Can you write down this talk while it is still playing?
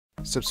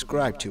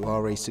Subscribe to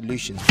RA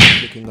Solutions by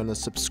clicking on the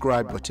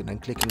subscribe button and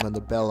clicking on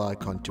the bell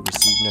icon to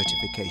receive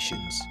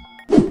notifications.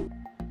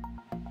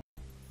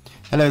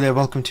 Hello there,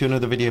 welcome to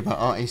another video about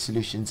RA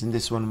Solutions. In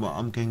this one, what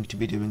I'm going to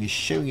be doing is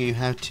showing you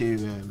how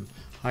to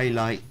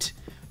highlight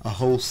a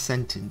whole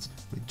sentence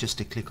with just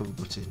a click of a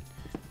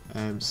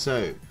button.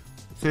 So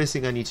first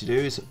thing I need to do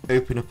is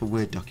open up a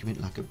Word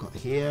document like I've got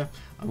here.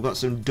 I've got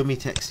some dummy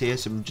text here,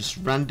 some just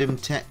random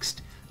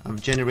text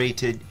I've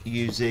generated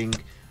using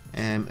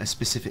a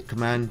specific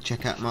command.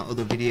 Check out my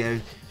other video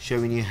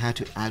showing you how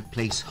to add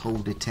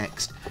placeholder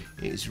text.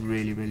 It's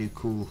really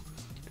cool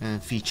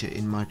feature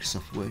in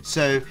Microsoft Word.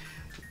 So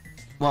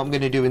what I'm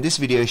going to do in this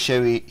video is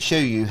show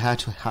you how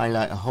to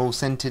highlight a whole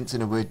sentence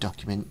in a Word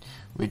document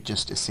with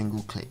just a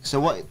single click. So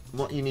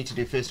what you need to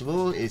do first of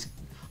all is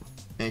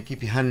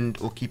keep your hand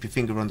or keep your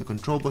finger on the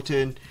control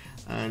button,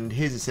 and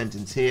here's a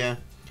sentence here.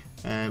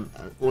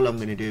 All I'm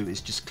going to do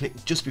is just click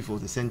just before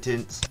the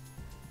sentence,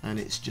 and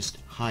it's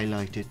just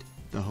highlighted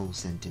the whole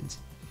sentence.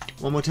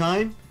 One more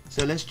time.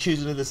 So let's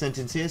choose another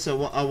sentence here. So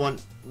what I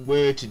want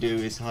Word to do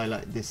is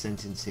highlight this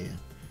sentence here.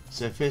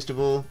 So first of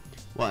all,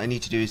 what I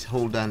need to do is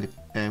hold down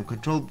the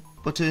control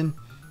button,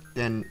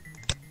 then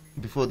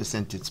before the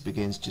sentence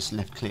begins, just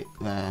left click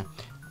there,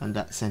 and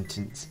that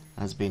sentence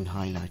has been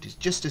highlighted.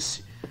 Just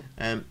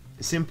a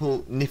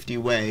simple nifty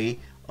way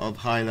of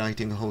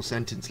highlighting a whole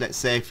sentence. Let's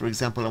say for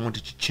example I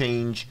wanted to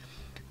change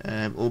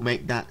or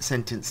make that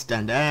sentence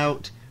stand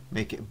out,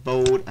 make it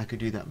bold. I could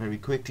do that very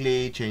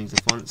quickly, change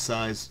the font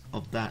size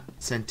of that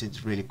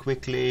sentence really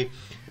quickly.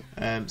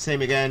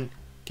 Same again,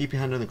 keep your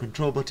hand on the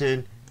control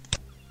button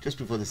just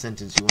before the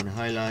sentence you want to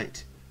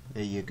highlight.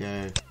 There you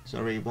go.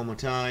 Sorry, one more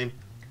time.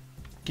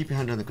 Keep your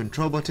hand on the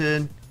control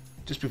button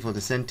just before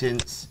the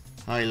sentence,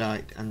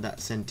 highlight, and that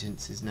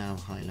sentence is now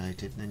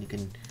highlighted. Then you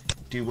can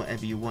do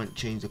whatever you want,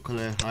 change the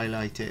color,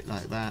 highlight it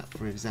like that,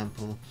 for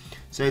example.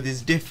 So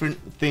there's different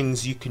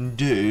things you can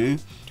do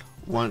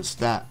once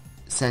that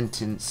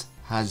sentence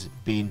has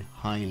been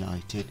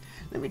highlighted.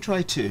 Let me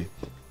try two.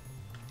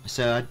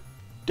 So I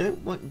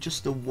don't want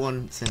just the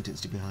one sentence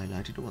to be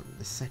highlighted, I want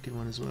the second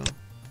one as well.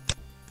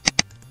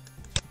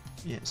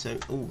 Yeah, so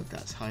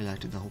that's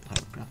highlighted the whole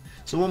paragraph.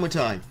 So one more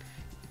time,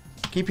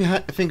 keep your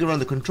finger on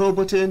the control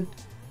button,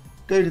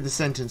 go to the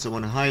sentence I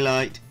want to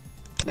highlight,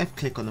 left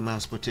click on the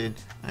mouse button,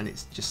 and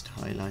it's just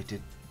highlighted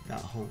that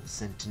whole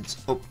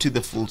sentence up to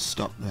the full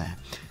stop there.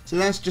 So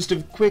that's just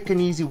a quick and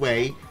easy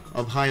way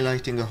of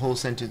highlighting a whole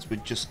sentence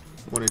with just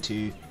one or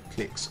two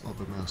clicks of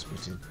a mouse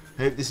button.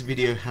 I hope this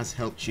video has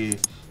helped you.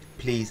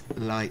 Please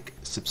like,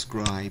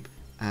 subscribe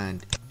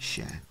and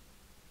share.